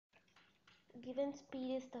given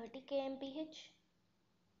speed is 30 kmph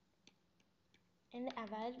and the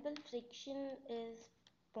available friction is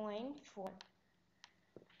 0.4.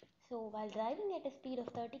 So while driving at a speed of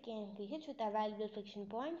 30 kmph with available friction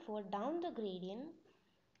 0.4 down the gradient,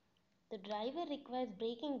 the driver requires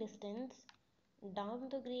braking distance. Down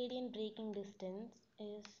the gradient braking distance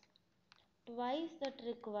is twice that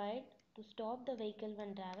required to stop the vehicle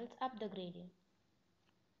when travels up the gradient.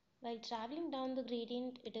 While traveling down the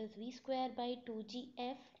gradient, it is v square by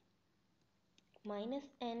 2gf minus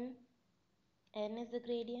n. N is the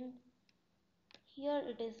gradient. Here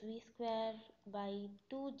it is v square by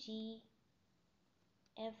 2gf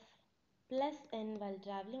plus n while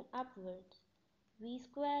traveling upwards. V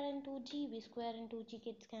square and 2g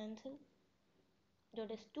gets cancelled.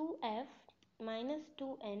 That is 2f minus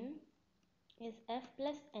 2n is f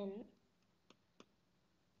plus n.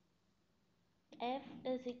 F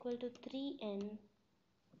is equal to 3n.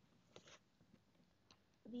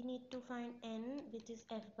 We need to find n, which is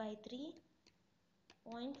f by 3.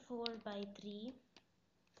 0.4 by 3.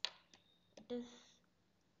 It is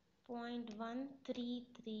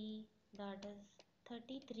 0.133, that is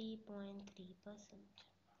 33.3%.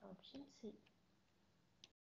 Option C.